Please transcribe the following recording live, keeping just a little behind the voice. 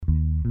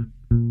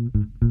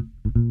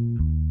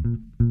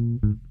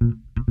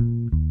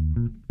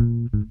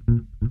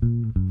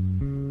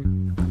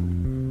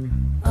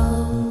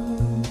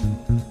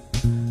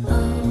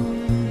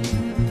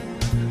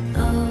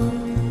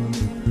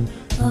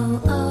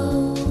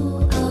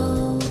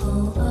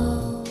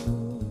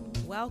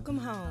Welcome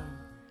home.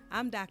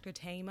 I'm Dr.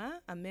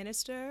 Thema, a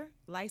minister,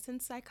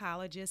 licensed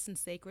psychologist, and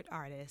sacred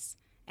artist,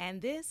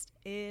 and this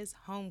is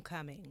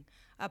Homecoming,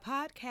 a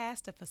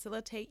podcast to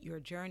facilitate your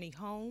journey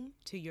home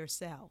to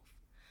yourself.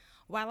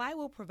 While I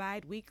will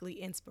provide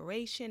weekly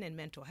inspiration and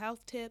mental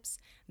health tips,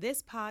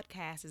 this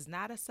podcast is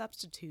not a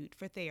substitute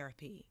for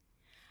therapy.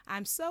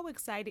 I'm so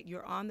excited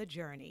you're on the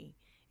journey.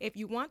 If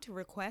you want to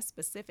request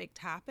specific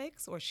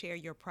topics or share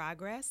your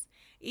progress,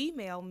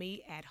 email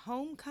me at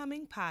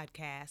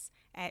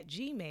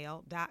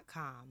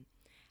homecomingpodcast@gmail.com.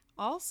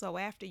 Also,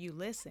 after you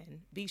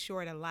listen, be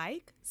sure to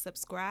like,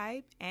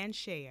 subscribe, and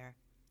share.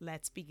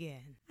 Let's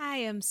begin. I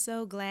am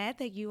so glad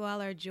that you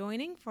all are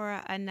joining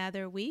for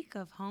another week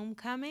of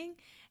Homecoming.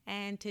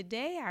 And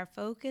today our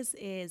focus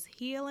is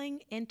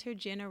healing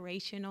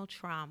intergenerational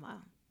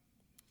trauma.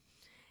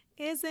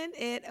 Isn't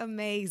it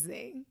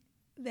amazing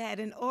that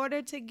in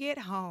order to get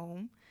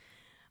home,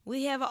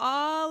 we have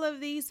all of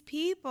these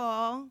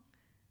people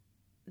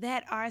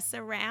that are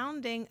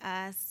surrounding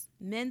us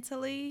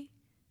mentally,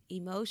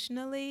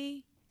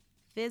 emotionally,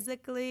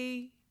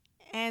 physically,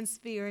 and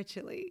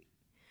spiritually?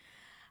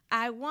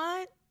 I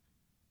want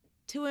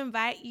to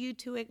invite you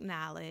to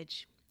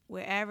acknowledge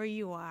wherever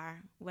you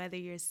are, whether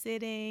you're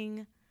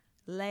sitting,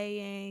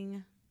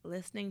 laying,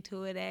 listening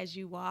to it as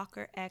you walk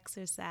or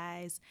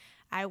exercise,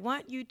 I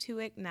want you to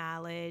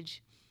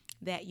acknowledge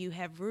that you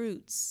have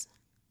roots,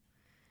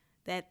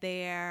 that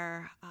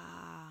there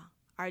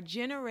are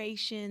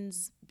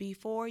generations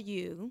before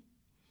you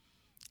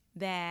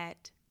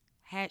that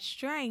had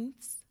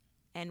strengths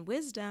and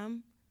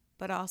wisdom,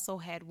 but also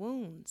had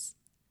wounds.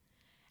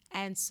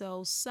 And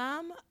so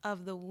some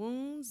of the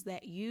wounds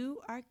that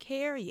you are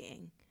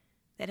carrying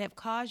that have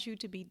caused you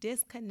to be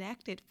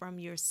disconnected from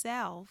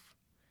yourself,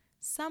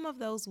 some of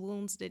those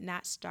wounds did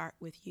not start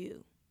with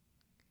you.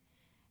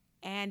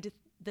 And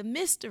the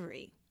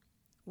mystery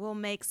will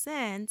make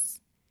sense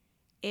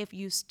if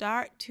you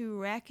start to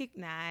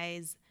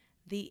recognize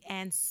the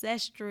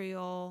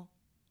ancestral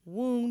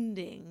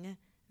wounding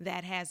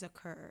that has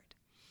occurred.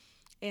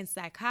 In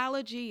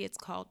psychology, it's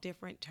called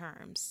different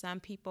terms. Some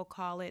people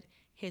call it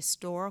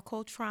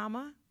historical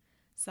trauma.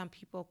 Some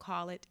people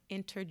call it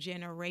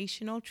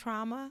intergenerational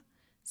trauma.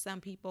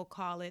 Some people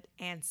call it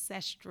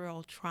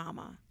ancestral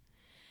trauma.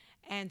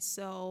 And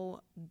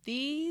so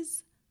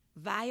these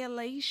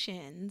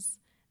violations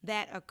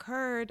that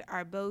occurred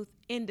are both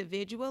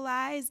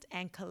individualized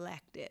and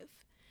collective.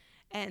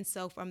 And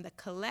so from the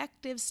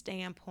collective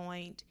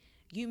standpoint,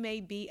 you may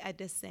be a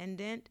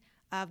descendant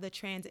of the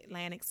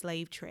transatlantic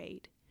slave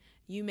trade.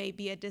 You may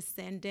be a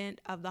descendant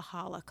of the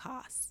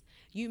Holocaust.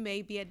 You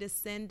may be a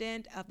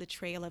descendant of the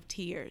Trail of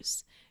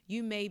Tears.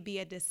 You may be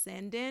a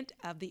descendant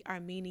of the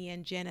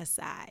Armenian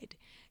genocide.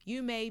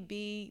 You may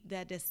be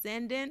the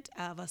descendant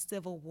of a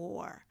civil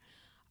war.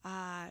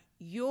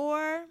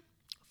 Your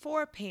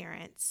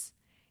foreparents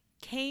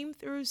came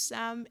through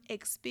some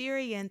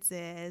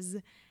experiences,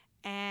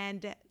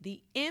 and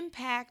the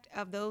impact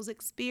of those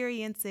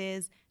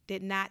experiences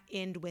did not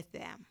end with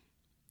them.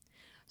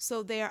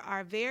 So there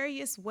are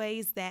various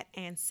ways that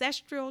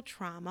ancestral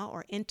trauma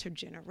or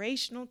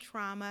intergenerational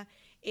trauma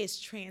is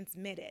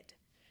transmitted.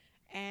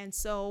 And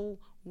so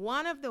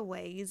one of the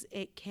ways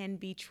it can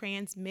be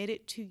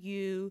transmitted to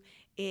you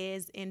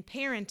is in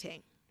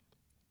parenting.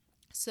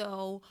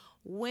 So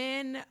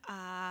when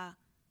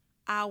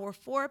our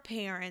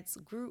foreparents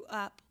grew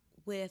up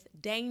with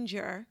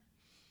danger,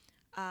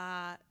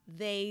 a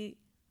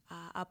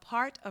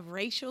part of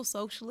racial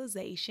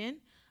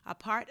socialization, a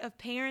part of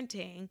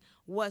parenting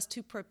was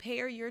to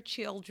prepare your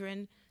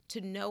children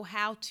to know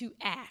how to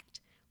act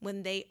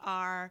when they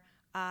are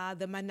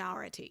the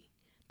minority,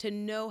 to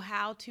know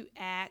how to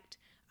act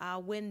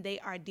when they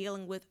are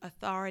dealing with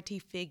authority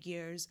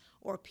figures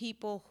or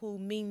people who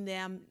mean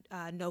them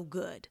no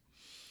good.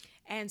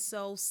 And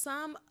so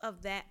some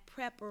of that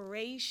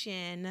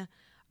preparation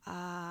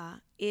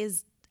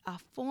is a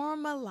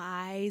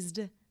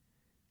formalized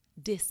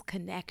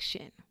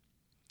disconnection.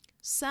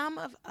 Some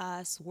of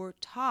us were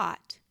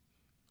taught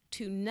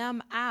to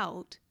numb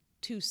out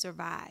to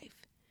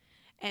survive.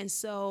 And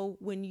so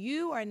when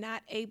you are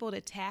not able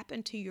to tap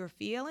into your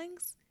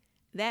feelings,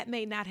 that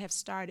may not have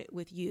started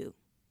with you.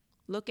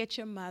 Look at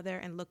your mother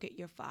and look at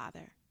your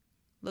father.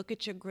 Look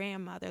at your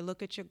grandmother,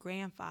 look at your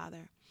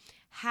grandfather.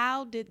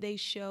 How did they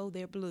show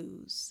their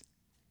blues?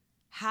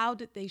 How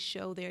did they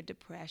show their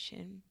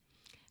depression?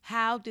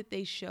 How did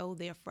they show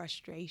their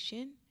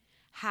frustration?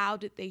 How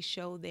did they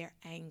show their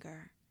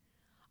anger?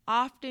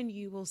 Often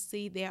you will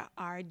see there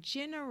are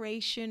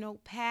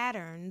generational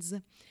patterns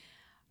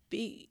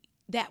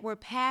that were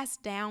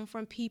passed down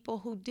from people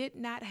who did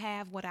not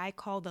have what I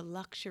call the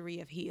luxury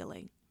of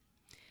healing.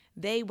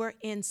 They were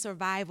in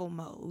survival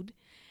mode,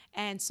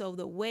 and so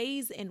the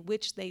ways in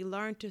which they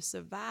learned to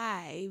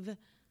survive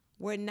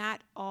were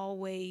not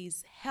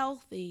always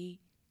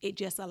healthy. It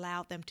just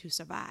allowed them to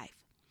survive.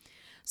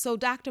 So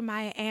Dr.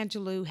 Maya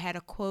Angelou had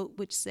a quote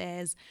which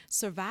says,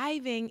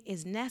 "Surviving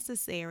is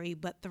necessary,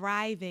 but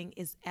thriving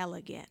is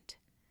elegant."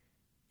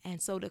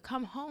 And so to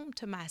come home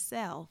to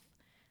myself,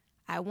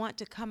 I want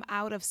to come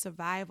out of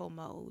survival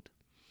mode.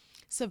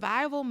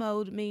 Survival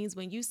mode means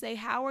when you say,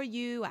 "How are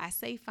you?" I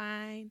say,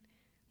 "Fine."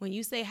 When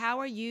you say, "How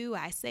are you?"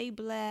 I say,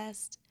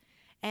 "Blessed."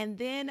 And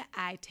then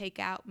I take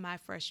out my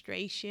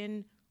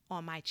frustration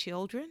on my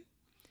children.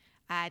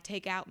 I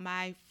take out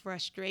my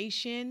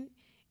frustration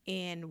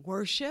in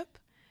worship.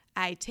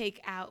 I take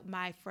out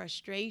my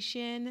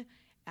frustration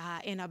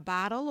in a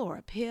bottle or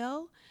a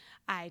pill.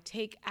 I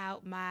take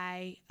out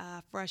my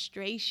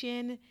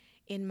frustration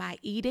in my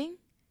eating.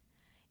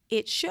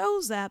 It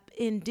shows up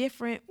in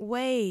different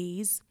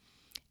ways.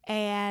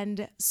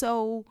 And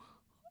so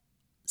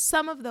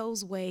some of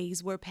those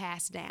ways were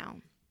passed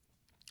down.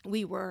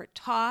 We were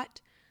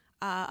taught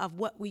of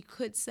what we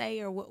could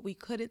say or what we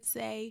couldn't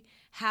say,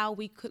 how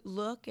we could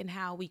look and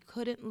how we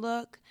couldn't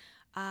look.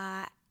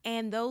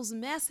 And those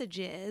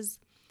messages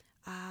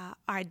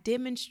are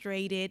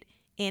demonstrated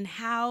in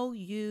how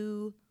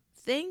you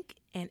think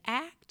and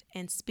act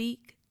and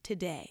speak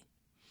today.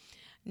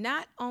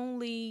 Not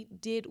only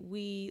did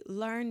we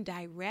learn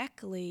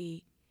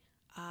directly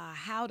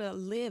how to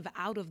live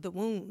out of the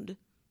wound,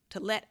 to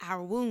let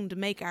our wound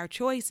make our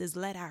choices,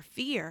 let our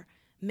fear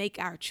make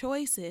our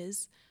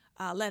choices,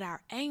 let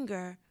our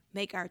anger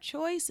make our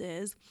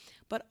choices,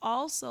 but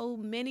also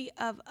many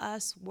of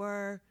us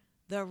were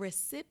the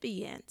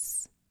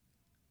recipients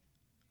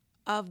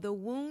of the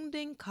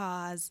wounding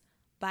caused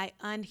by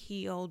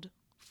unhealed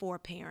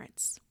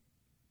foreparents.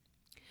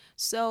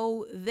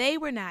 So they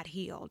were not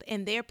healed,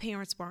 and their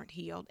parents weren't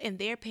healed, and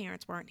their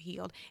parents weren't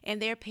healed, and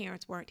their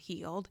parents weren't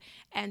healed.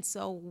 And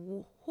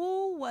so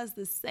who was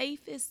the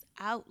safest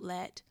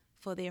outlet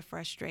for their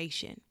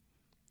frustration?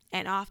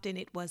 And often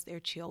it was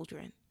their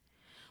children,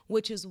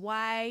 which is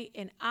why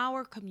in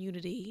our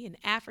community, in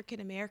African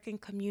American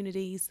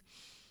communities,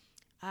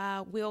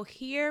 we'll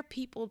hear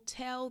people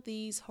tell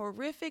these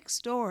horrific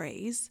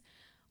stories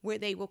where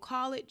they will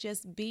call it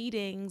just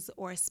beatings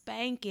or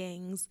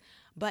spankings.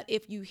 But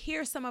if you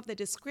hear some of the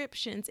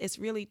descriptions, it's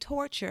really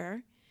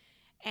torture.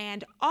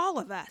 And all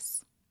of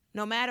us,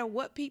 no matter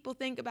what people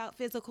think about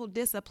physical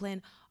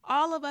discipline,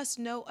 all of us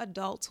know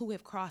adults who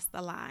have crossed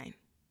the line.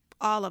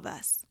 All of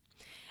us.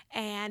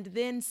 And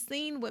then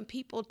seen when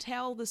people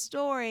tell the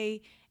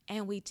story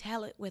and we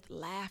tell it with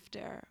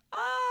laughter.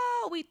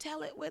 Oh, we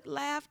tell it with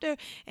laughter.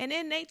 And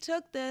then they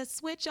took the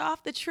switch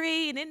off the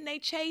tree, and then they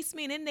chased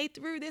me, and then they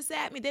threw this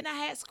at me. Then I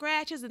had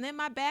scratches, and then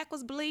my back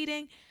was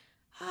bleeding.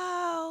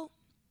 Oh,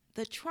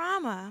 the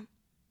trauma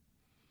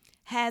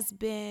has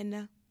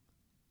been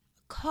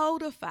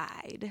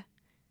codified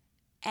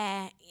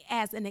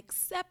as an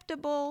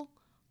acceptable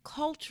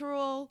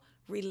cultural,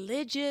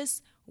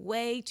 religious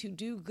way to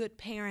do good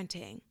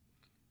parenting.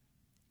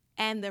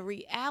 And the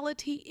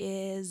reality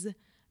is,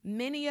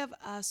 many of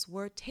us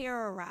were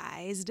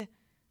terrorized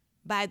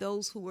by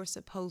those who were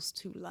supposed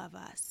to love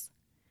us.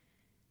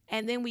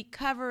 And then we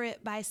cover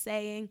it by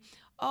saying,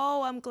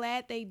 "Oh, I'm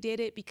glad they did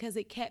it because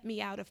it kept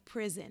me out of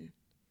prison."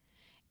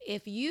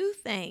 If you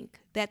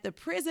think that the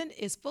prison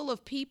is full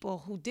of people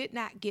who did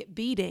not get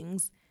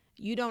beatings,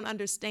 you don't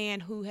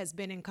understand who has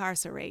been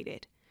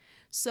incarcerated.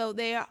 So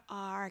there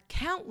are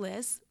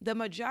countless, the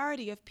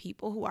majority of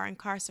people who are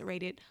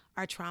incarcerated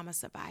are trauma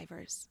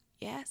survivors.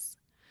 Yes?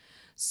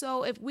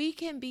 So if we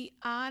can be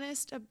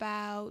honest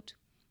about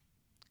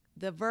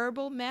the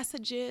verbal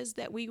messages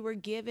that we were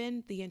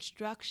given, the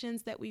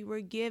instructions that we were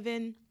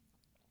given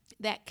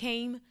that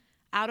came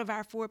out of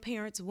our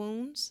foreparents'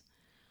 wounds,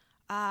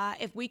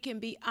 if we can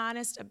be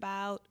honest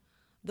about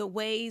the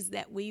ways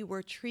that we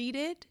were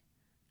treated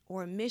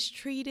or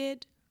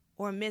mistreated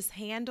or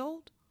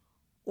mishandled,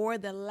 or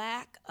the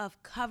lack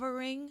of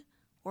covering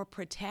or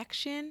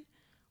protection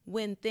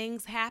when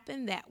things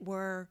happened that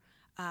were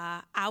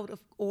out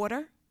of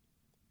order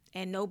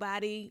and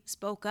nobody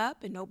spoke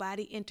up and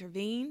nobody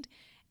intervened,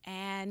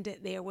 and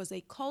there was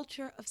a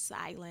culture of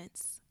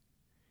silence.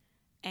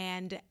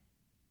 And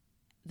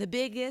the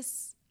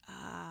biggest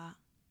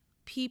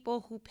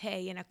people who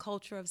pay in a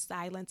culture of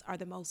silence are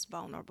the most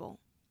vulnerable.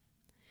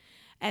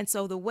 And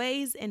so the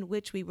ways in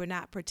which we were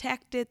not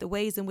protected, the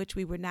ways in which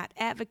we were not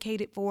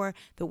advocated for,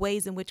 the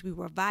ways in which we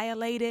were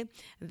violated,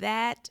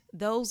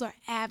 those are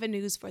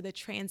avenues for the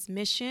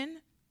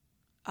transmission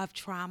of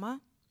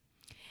trauma.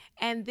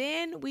 And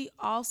then we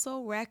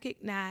also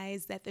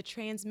recognize that the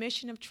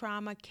transmission of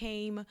trauma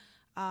came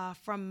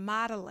from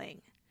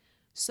modeling.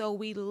 So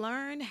we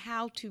learn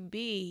how to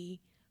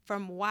be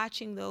from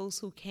watching those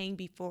who came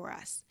before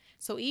us.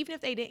 So even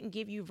if they didn't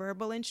give you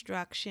verbal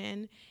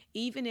instruction,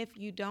 even if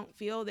you don't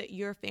feel that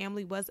your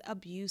family was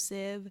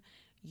abusive,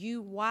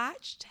 you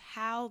watched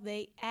how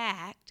they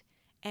act,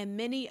 and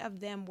many of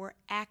them were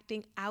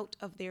acting out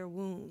of their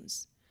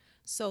wounds.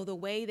 So the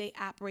way they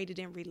operated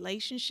in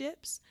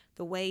relationships,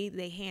 the way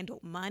they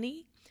handled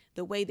money,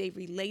 the way they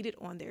related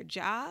on their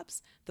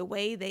jobs, the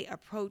way they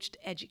approached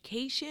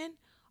education,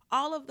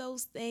 all of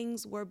those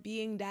things were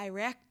being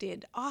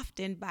directed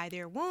often by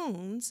their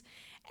wounds.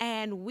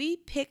 And we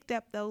picked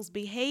up those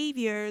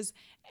behaviors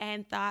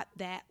and thought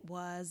that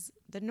was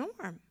the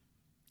norm.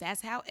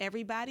 That's how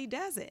everybody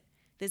does it.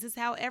 This is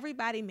how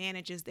everybody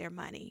manages their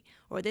money,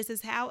 or this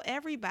is how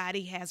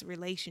everybody has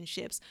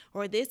relationships,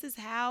 or this is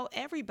how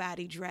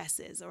everybody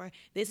dresses, or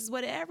this is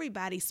what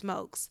everybody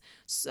smokes.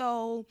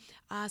 So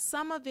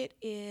some of it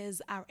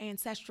is our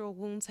ancestral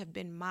wounds have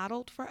been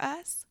modeled for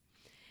us.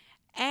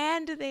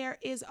 And there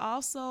is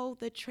also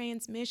the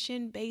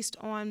transmission based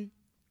on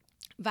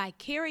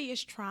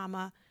vicarious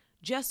trauma,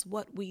 just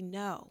what we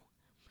know.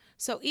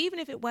 So even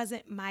if it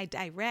wasn't my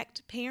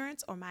direct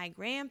parents or my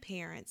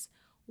grandparents,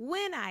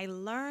 when I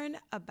learn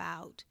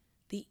about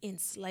the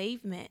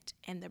enslavement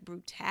and the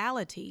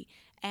brutality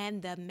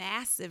and the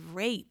massive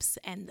rapes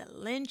and the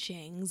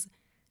lynchings,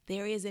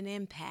 there is an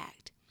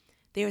impact.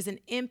 There's an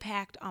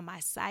impact on my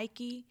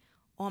psyche,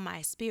 on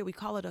my spirit. We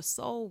call it a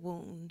soul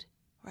wound,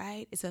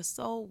 right? It's a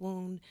soul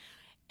wound,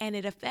 and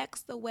it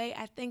affects the way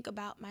I think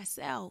about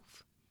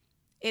myself.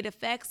 It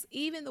affects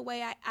even the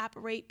way I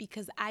operate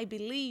because I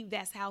believe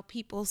that's how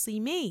people see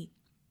me.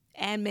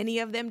 And many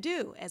of them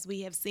do, as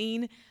we have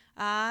seen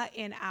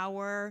in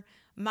our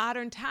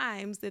modern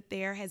times, that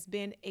there has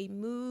been a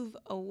move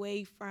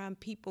away from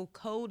people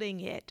coding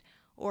it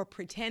or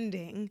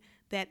pretending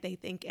that they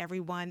think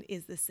everyone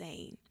is the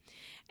same.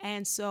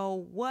 And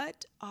so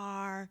what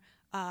are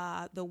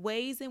the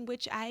ways in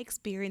which I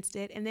experienced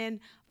it? And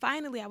then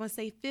finally, I want to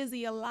say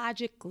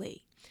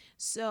physiologically.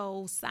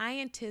 So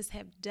scientists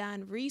have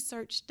done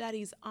research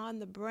studies on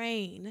the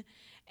brain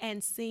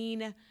and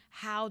seen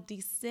how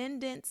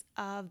descendants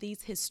of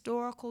these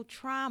historical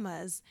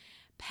traumas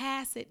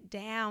pass it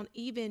down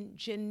even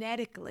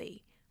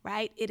genetically,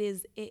 right? It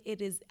is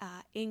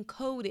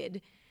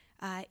encoded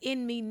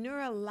in me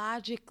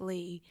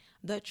neurologically,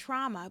 the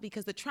trauma,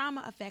 because the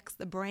trauma affects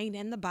the brain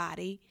and the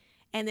body.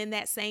 And then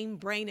that same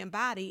brain and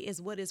body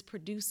is what is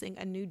producing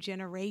a new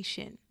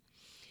generation.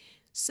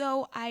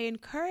 So I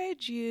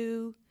encourage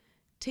you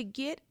to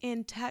get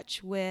in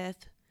touch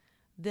with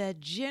the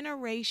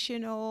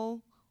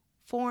generational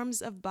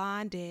forms of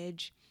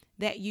bondage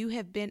that you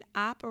have been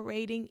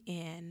operating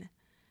in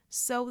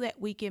so that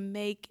we can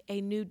make a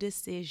new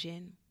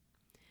decision,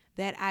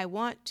 that I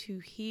want to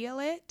heal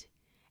it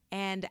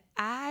and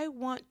I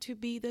want to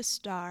be the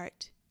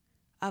start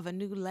of a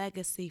new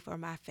legacy for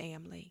my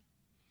family.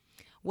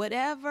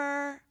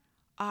 Whatever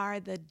are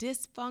the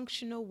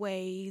dysfunctional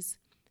ways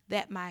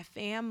that my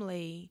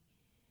family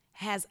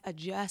has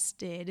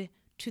adjusted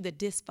to the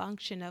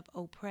dysfunction of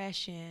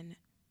oppression,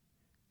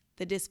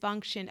 the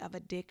dysfunction of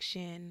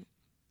addiction,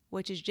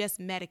 which is just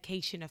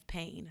medication of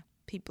pain.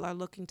 People are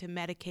looking to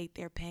medicate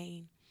their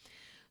pain.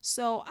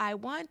 So I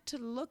want to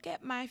look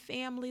at my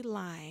family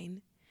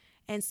line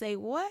and say,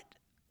 what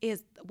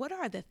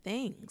are the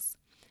things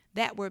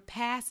that were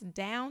passed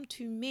down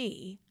to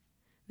me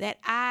that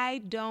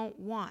I don't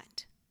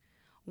want?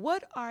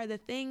 What are the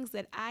things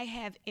that I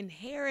have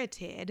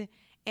inherited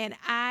and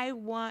I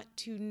want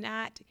to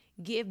not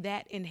give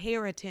that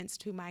inheritance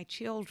to my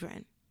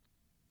children?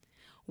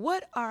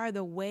 What are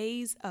the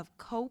ways of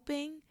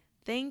coping,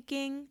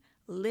 thinking,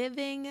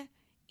 living,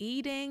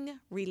 eating,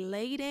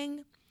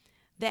 relating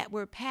that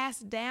were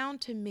passed down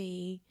to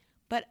me,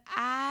 but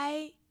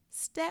I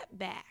step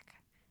back.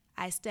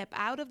 I step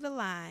out of the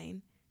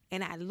line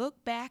and I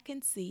look back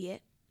and see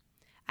it.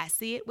 I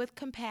see it with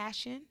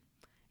compassion.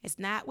 It's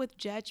not with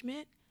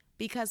judgment,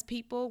 because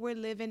people were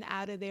living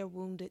out of their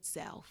wounded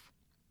self.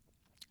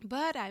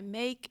 But I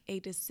make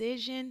a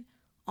decision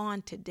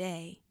on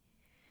today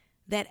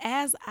that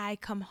as I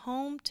come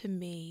home to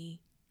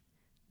me,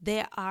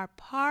 there are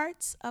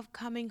parts of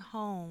coming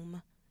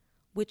home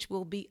which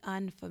will be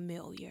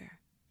unfamiliar.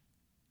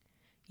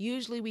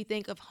 Usually we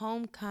think of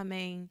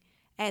homecoming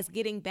as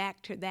getting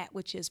back to that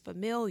which is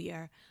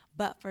familiar,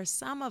 but for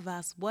some of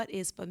us, what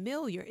is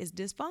familiar is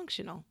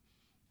dysfunctional.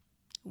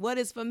 What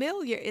is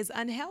familiar is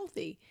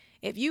unhealthy.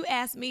 If you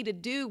ask me to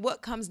do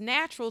what comes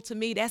natural to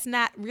me, that's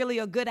not really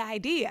a good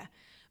idea,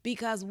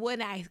 because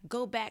when I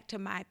go back to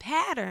my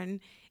pattern,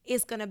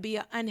 it's going to be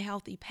an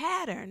unhealthy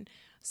pattern.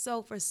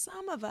 So for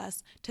some of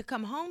us, to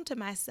come home to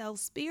myself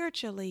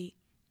spiritually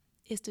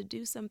is to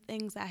do some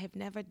things I have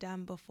never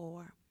done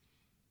before,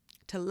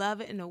 to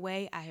love it in a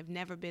way I have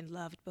never been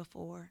loved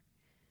before,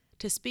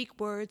 to speak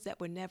words that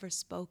were never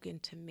spoken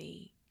to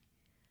me,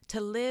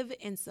 to live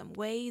in some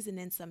ways and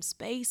in some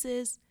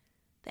spaces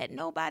that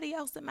nobody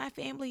else in my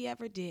family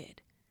ever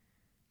did.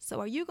 So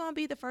are you going to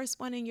be the first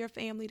one in your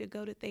family to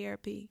go to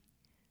therapy?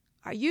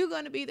 Are you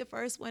going to be the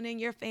first one in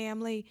your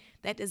family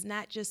that does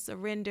not just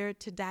surrender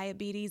to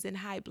diabetes and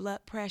high blood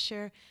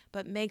pressure,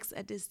 but makes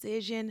a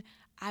decision,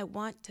 I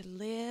want to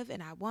live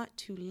and I want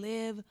to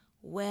live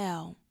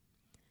well?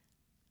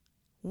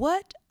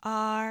 What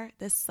are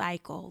the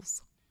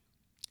cycles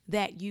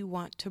that you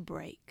want to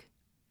break?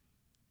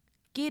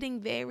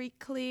 Getting very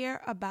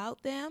clear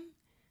about them,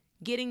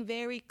 getting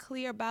very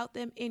clear about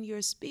them in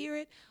your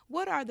spirit.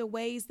 What are the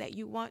ways that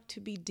you want to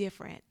be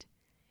different?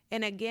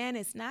 And again,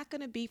 it's not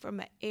going to be from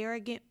an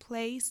arrogant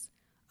place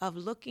of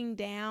looking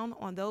down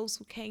on those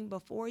who came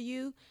before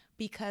you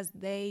because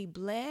they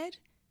bled,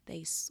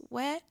 they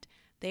sweat,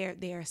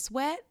 their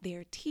sweat,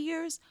 their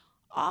tears,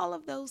 all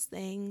of those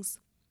things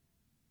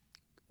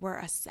were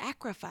a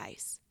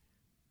sacrifice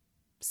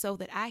so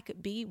that I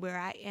could be where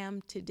I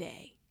am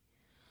today.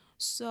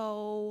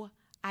 So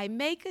I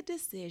make a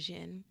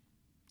decision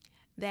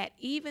that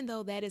even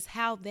though that is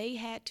how they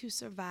had to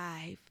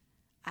survive,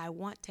 I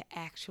want to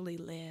actually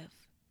live.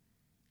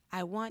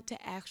 I want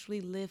to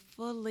actually live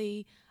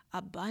fully,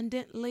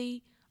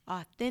 abundantly,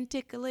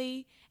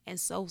 authentically. And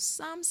so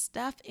some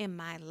stuff in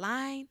my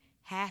line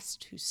has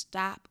to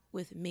stop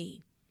with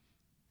me.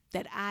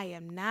 That I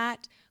am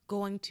not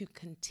going to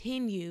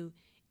continue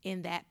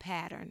in that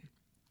pattern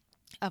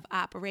of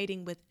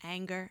operating with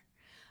anger,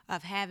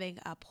 of having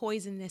a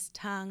poisonous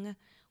tongue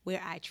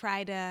where I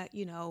try to,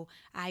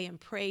 I am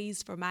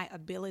praised for my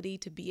ability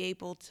to be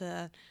able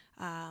to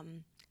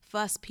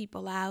fuss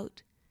people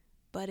out.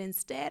 But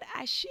instead,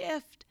 I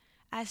shift.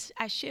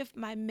 I shift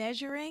my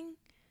measuring.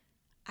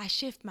 I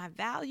shift my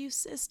value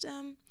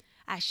system.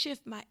 I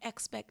shift my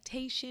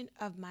expectation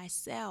of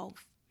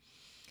myself.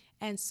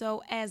 And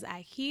so as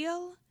I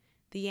heal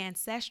the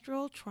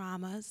ancestral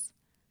traumas,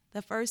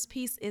 the first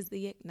piece is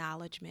the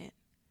acknowledgement.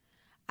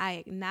 I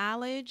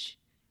acknowledge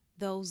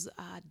those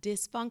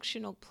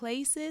dysfunctional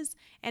places,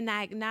 and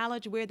I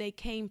acknowledge where they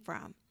came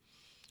from.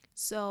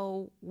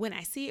 So when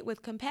I see it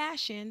with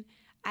compassion,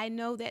 I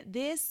know that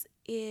this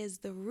is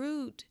the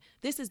root.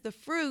 This is the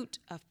fruit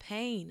of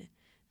pain.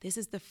 This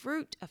is the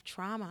fruit of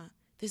trauma.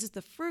 This is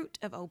the fruit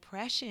of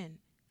oppression.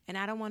 And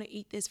I don't want to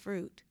eat this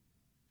fruit.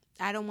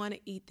 I don't want to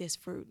eat this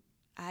fruit.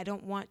 I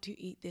don't want to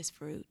eat this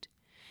fruit.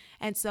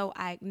 And so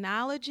I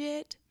acknowledge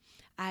it.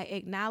 I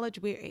acknowledge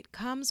where it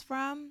comes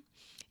from.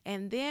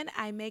 And then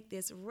I make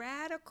this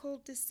radical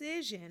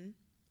decision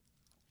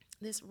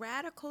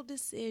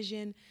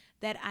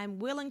that I'm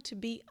willing to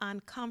be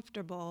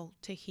uncomfortable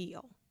to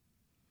heal.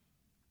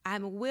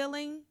 I'm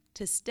willing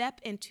to step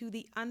into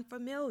the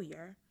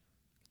unfamiliar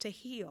to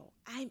heal.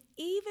 I'm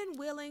even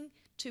willing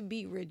to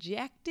be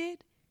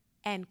rejected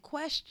and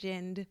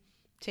questioned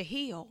to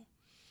heal.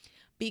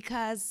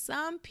 Because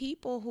some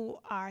people who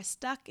are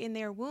stuck in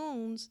their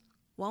wounds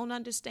won't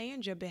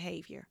understand your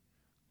behavior,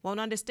 won't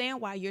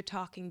understand why you're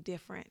talking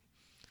different,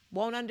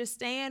 won't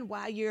understand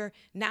why you're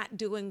not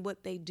doing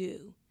what they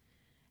do.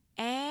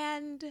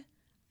 And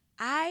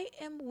I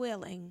am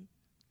willing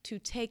to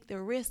take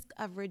the risk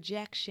of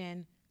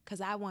rejection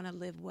because I want to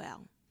live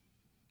well.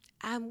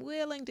 I'm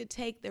willing to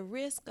take the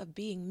risk of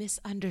being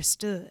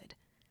misunderstood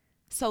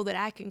so that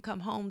I can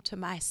come home to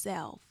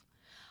myself.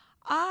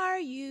 Are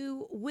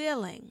you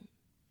willing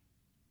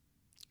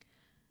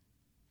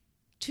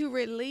to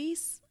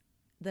release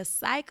the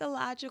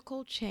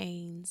psychological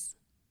chains,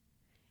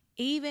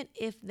 even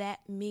if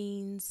that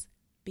means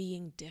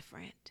being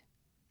different?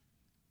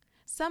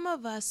 Some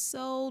of us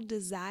so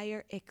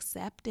desire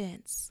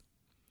acceptance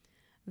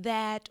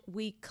that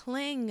we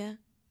cling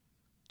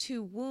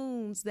to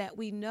wounds that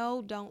we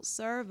know don't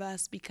serve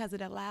us because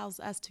it allows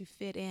us to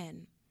fit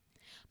in.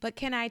 But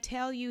can I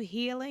tell you,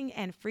 healing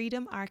and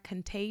freedom are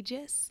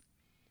contagious?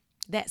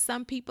 That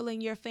some people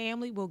in your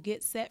family will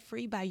get set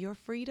free by your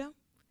freedom?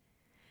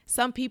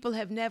 Some people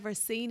have never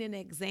seen an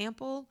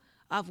example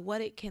of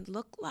what it can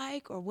look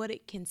like or what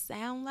it can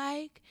sound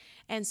like.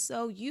 And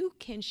so you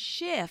can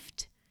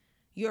shift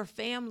your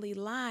family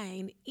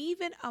line,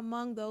 even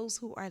among those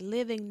who are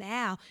living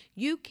now.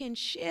 You can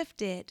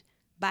shift it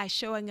by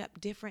showing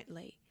up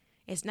differently.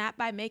 It's not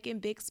by making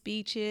big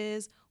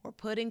speeches or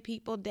putting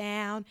people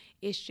down.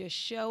 It's just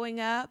showing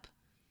up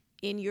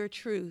in your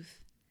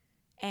truth.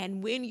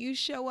 And when you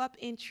show up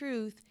in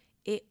truth,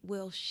 it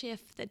will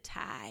shift the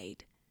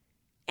tide.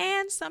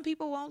 And some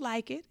people won't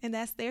like it, and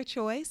that's their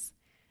choice.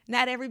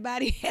 Not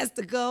everybody has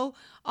to go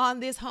on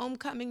this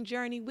homecoming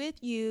journey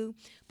with you,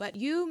 but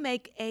you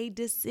make a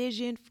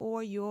decision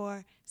for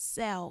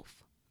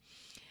yourself.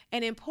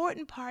 An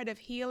important part of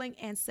healing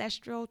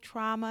ancestral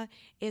trauma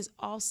is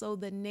also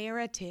the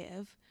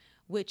narrative,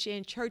 which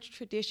in church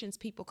traditions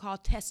people call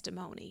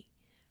testimony,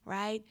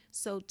 right?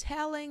 So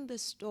telling the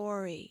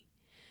story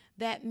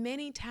that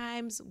many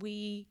times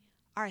we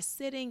are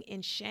sitting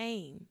in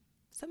shame.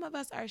 Some of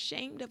us are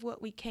ashamed of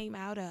what we came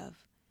out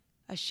of,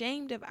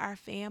 ashamed of our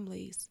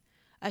families,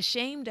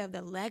 ashamed of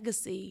the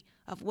legacy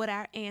of what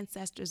our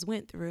ancestors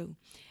went through.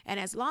 And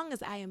as long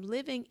as I am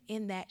living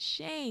in that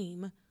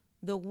shame,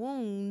 the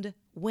wound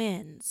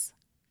wins.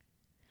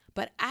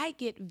 But I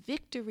get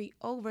victory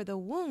over the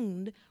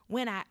wound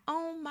when I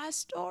own my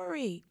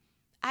story.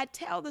 I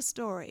tell the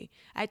story.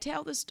 I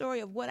tell the story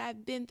of what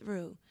I've been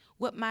through,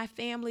 what my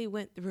family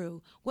went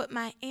through, what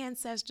my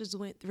ancestors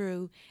went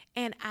through.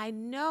 And I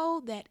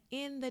know that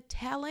in the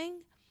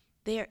telling,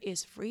 there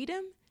is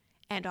freedom.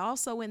 And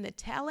also in the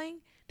telling,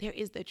 there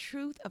is the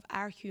truth of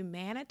our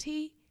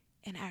humanity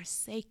and our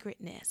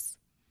sacredness.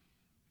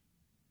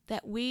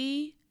 That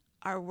we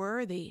are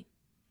worthy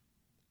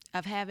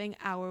of having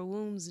our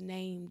wounds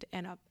named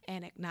and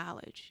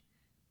acknowledged.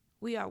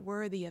 We are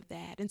worthy of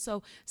that. And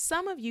so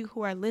some of you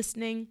who are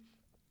listening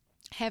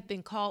have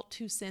been called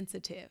too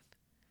sensitive.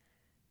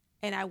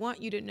 And I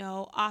want you to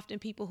know, often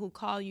people who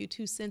call you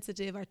too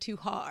sensitive are too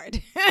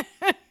hard.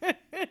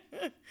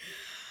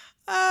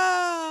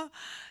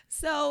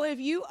 So if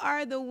you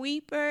are the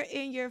weeper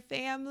in your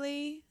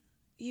family,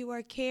 You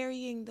are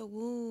carrying the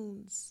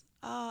wounds.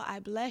 Oh, I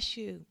bless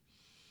you.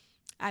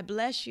 I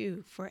bless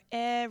you for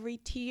every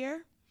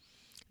tear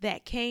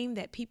that came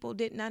that people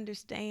didn't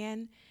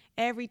understand,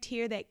 every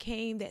tear that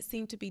came that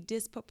seemed to be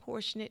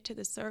disproportionate to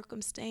the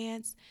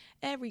circumstance,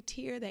 every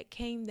tear that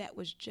came that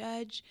was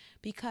judged,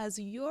 because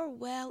your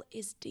well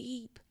is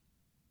deep.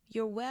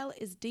 Your well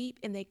is deep,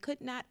 and they could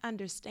not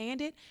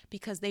understand it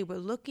because they were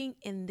looking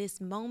in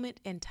this moment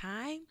in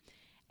time,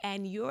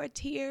 and your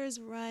tears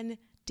run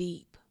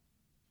deep.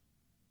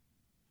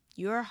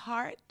 Your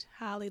heart,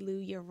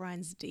 hallelujah,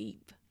 runs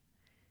deep.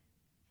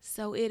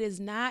 So it is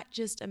not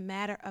just a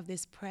matter of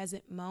this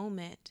present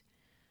moment.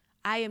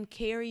 I am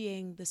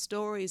carrying the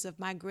stories of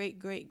my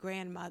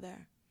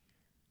great-great-grandmother.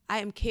 I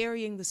am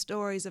carrying the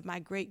stories of my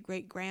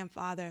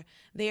great-great-grandfather.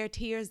 They are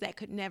tears that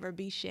could never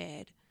be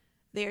shed.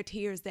 They are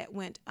tears that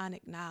went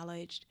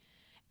unacknowledged.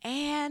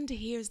 And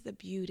here's the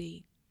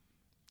beauty.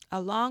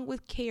 Along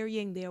with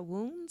carrying their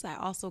wounds, I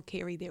also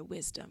carry their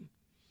wisdom.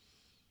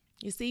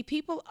 You see,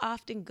 people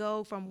often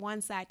go from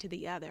one side to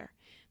the other.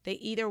 They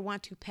either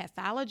want to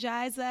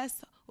pathologize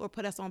us or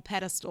put us on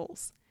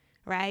pedestals,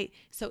 right?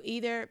 So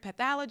either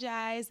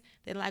pathologize,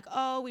 then like,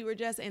 oh, we were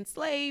just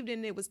enslaved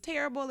and it was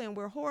terrible and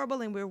we're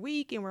horrible and we're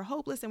weak and we're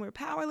hopeless and we're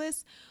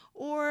powerless,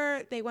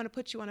 or they want to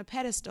put you on a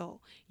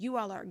pedestal. You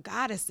all are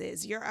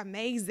goddesses. You're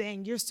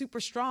amazing. You're super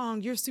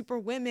strong. You're super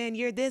women.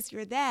 You're this,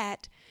 you're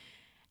that.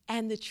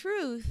 And the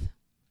truth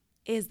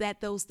is that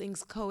those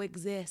things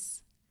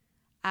coexist.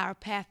 Our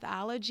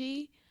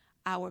pathology,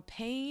 our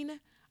pain,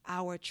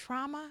 our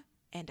trauma,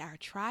 and our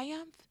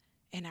triumph,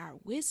 and our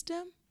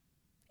wisdom,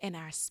 and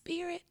our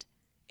spirit,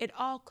 it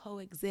all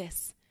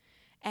coexists.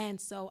 And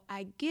so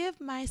I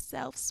give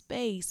myself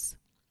space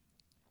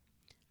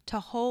to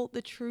hold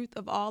the truth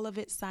of all of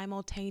it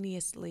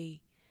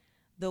simultaneously.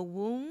 The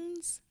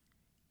wounds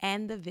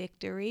and the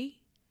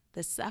victory,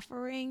 the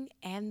suffering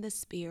and the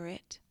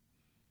spirit,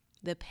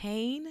 the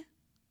pain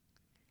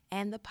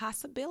and the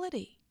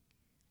possibility.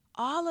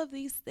 All of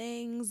these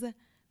things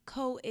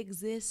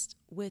coexist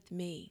with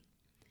me.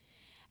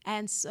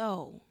 And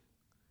so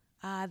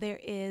there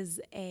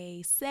is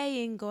a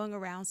saying going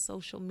around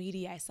social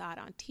media. I saw it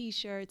on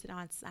T-shirts and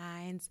on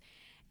signs,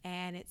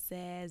 and it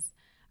says,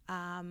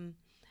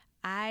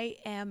 I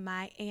am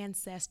my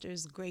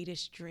ancestors'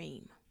 greatest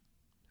dream,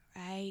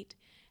 right?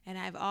 And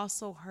I've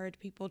also heard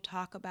people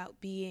talk about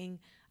being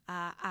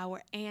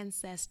our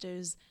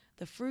ancestors,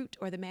 the fruit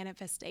or the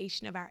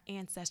manifestation of our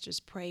ancestors'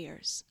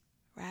 prayers,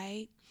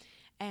 right?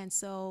 And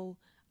so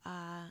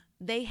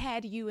they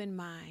had you in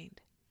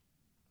mind.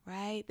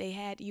 Right? They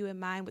had you in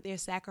mind with their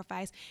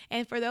sacrifice.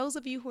 And for those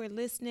of you who are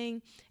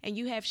listening and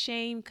you have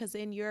shame because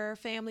in your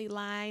family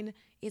line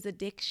is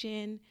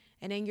addiction,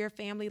 and in your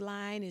family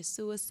line is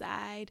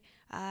suicide,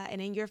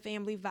 and in your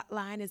family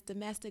line is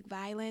domestic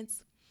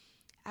violence,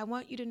 I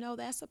want you to know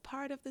that's a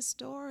part of the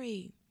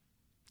story.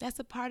 That's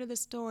a part of the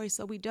story.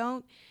 So we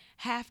don't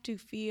have to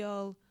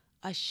feel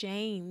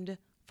ashamed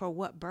for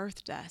what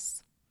birthed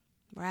us,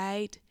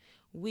 right?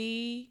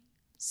 We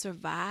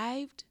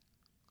survived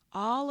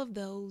all of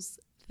those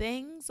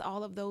things,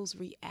 all of those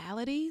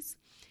realities,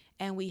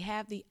 and we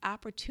have the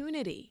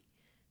opportunity.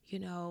 You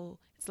know,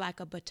 it's like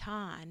a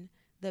baton.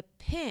 The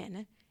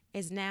pen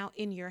is now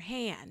in your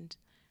hand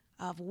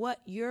of what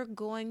you're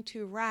going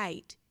to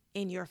write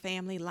in your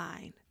family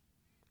line.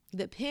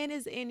 The pen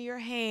is in your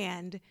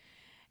hand,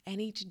 and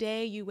each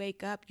day you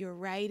wake up, you're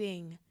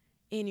writing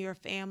in your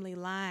family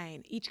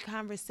line. Each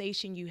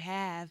conversation you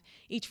have,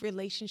 each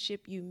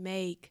relationship you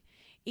make,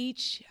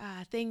 each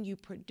thing you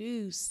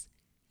produce,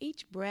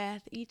 each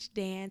breath, each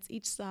dance,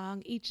 each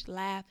song, each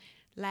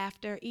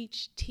laughter,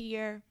 each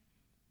tear,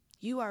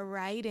 you are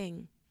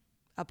writing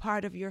a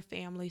part of your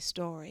family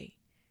story.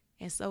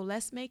 And so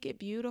let's make it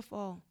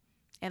beautiful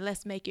and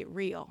let's make it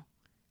real.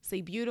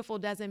 See, beautiful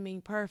doesn't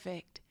mean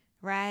perfect,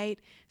 right?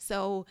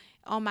 So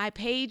on my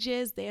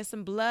pages, there's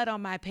some blood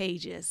on my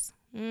pages.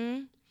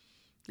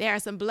 There are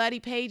some bloody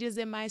pages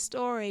in my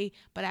story,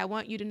 but I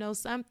want you to know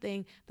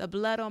something. The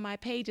blood on my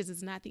pages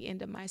is not the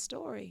end of my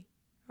story.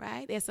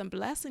 Right? There's some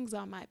blessings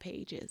on my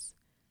pages.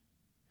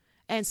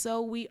 And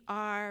so we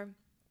are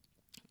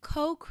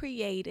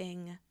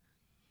co-creating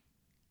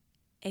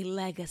a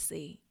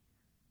legacy.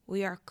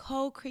 We are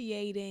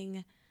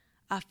co-creating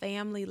a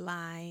family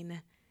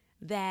line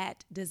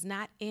that does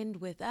not end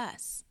with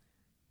us.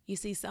 You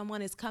see,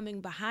 someone is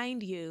coming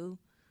behind you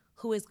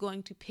who is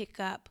going to pick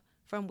up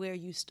from where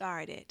you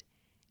started.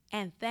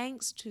 And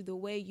thanks to the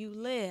way you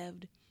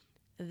lived,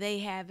 they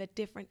have a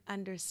different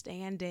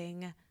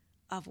understanding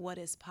of what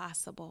is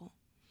possible.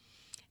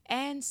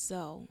 And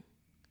so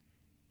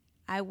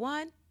I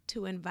want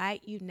to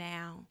invite you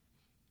now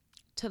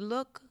to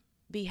look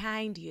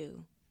behind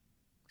you,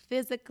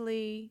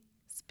 physically,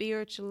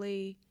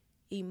 spiritually,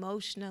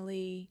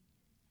 emotionally,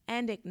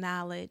 and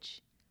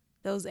acknowledge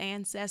those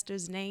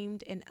ancestors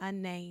named and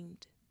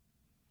unnamed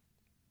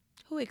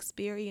who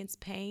experienced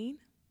pain,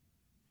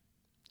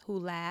 who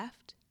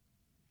laughed,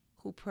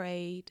 who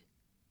prayed,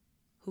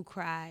 who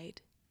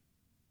cried,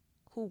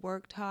 who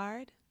worked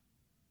hard,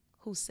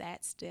 who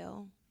sat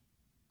still,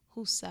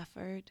 who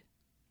suffered,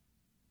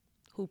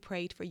 who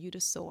prayed for you to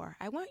soar.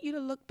 I want you to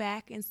look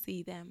back and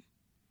see them.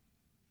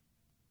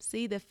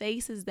 See the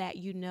faces that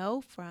you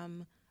know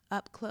from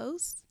up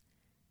close,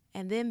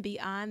 and then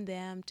beyond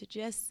them to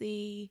just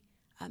see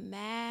a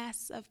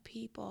mass of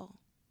people.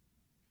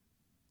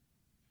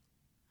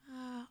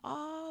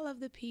 All of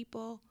the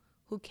people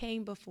who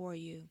came before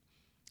you.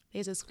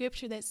 There's a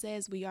scripture that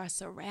says we are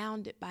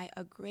surrounded by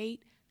a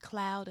great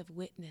cloud of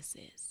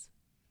witnesses.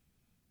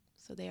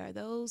 So there are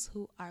those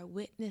who are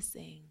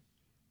witnessing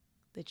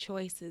the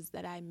choices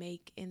that I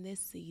make in this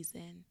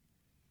season,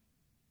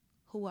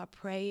 who are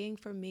praying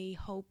for me,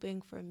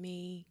 hoping for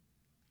me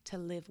to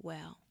live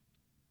well.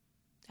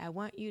 I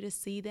want you to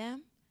see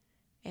them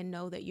and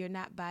know that you're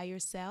not by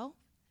yourself,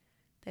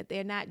 that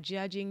they're not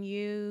judging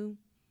you,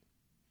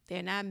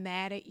 they're not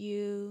mad at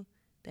you,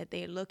 that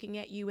they're looking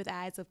at you with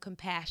eyes of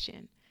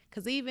compassion.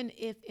 Because even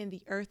if in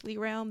the earthly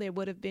realm there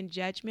would have been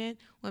judgment,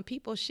 when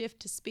people shift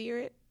to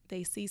spirit,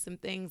 they see some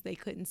things they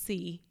couldn't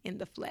see in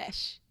the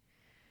flesh.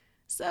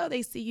 So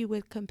they see you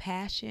with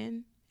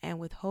compassion and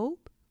with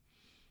hope.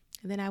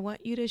 And then I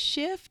want you to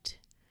shift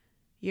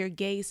your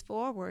gaze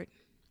forward,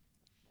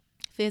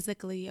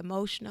 physically,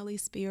 emotionally,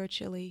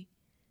 spiritually,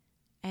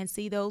 and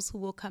see those who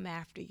will come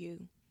after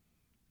you.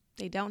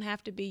 They don't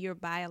have to be your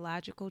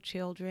biological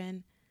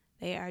children.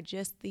 They are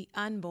just the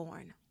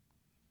unborn.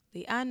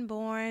 The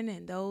unborn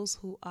and those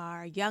who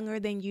are younger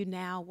than you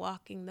now,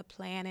 walking the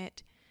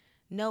planet,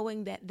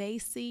 knowing that they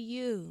see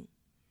you.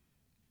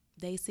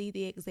 They see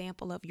the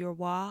example of your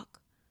walk,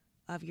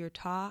 of your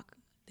talk.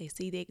 They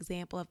see the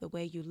example of the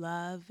way you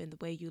love and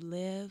the way you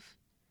live.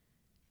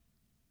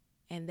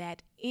 And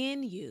that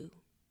in you,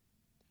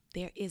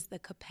 there is the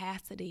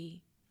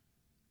capacity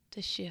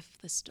to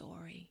shift the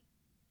story,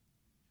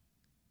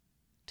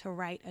 to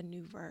write a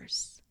new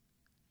verse.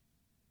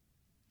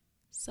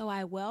 So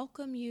I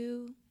welcome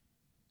you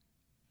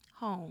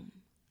home,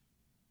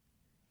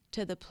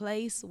 to the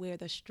place where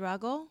the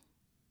struggle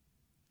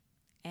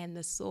and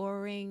the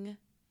soaring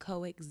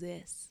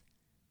coexist.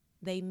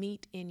 They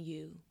meet in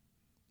you.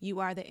 You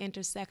are the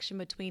intersection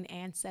between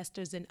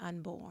ancestors and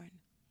unborn,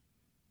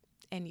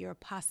 and your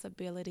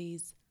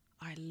possibilities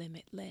are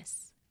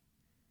limitless.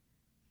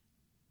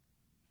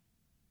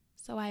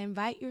 So I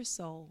invite your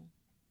soul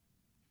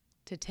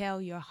to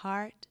tell your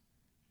heart,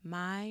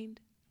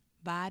 mind,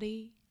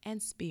 body,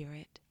 and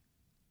spirit,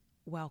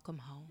 welcome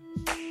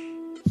home.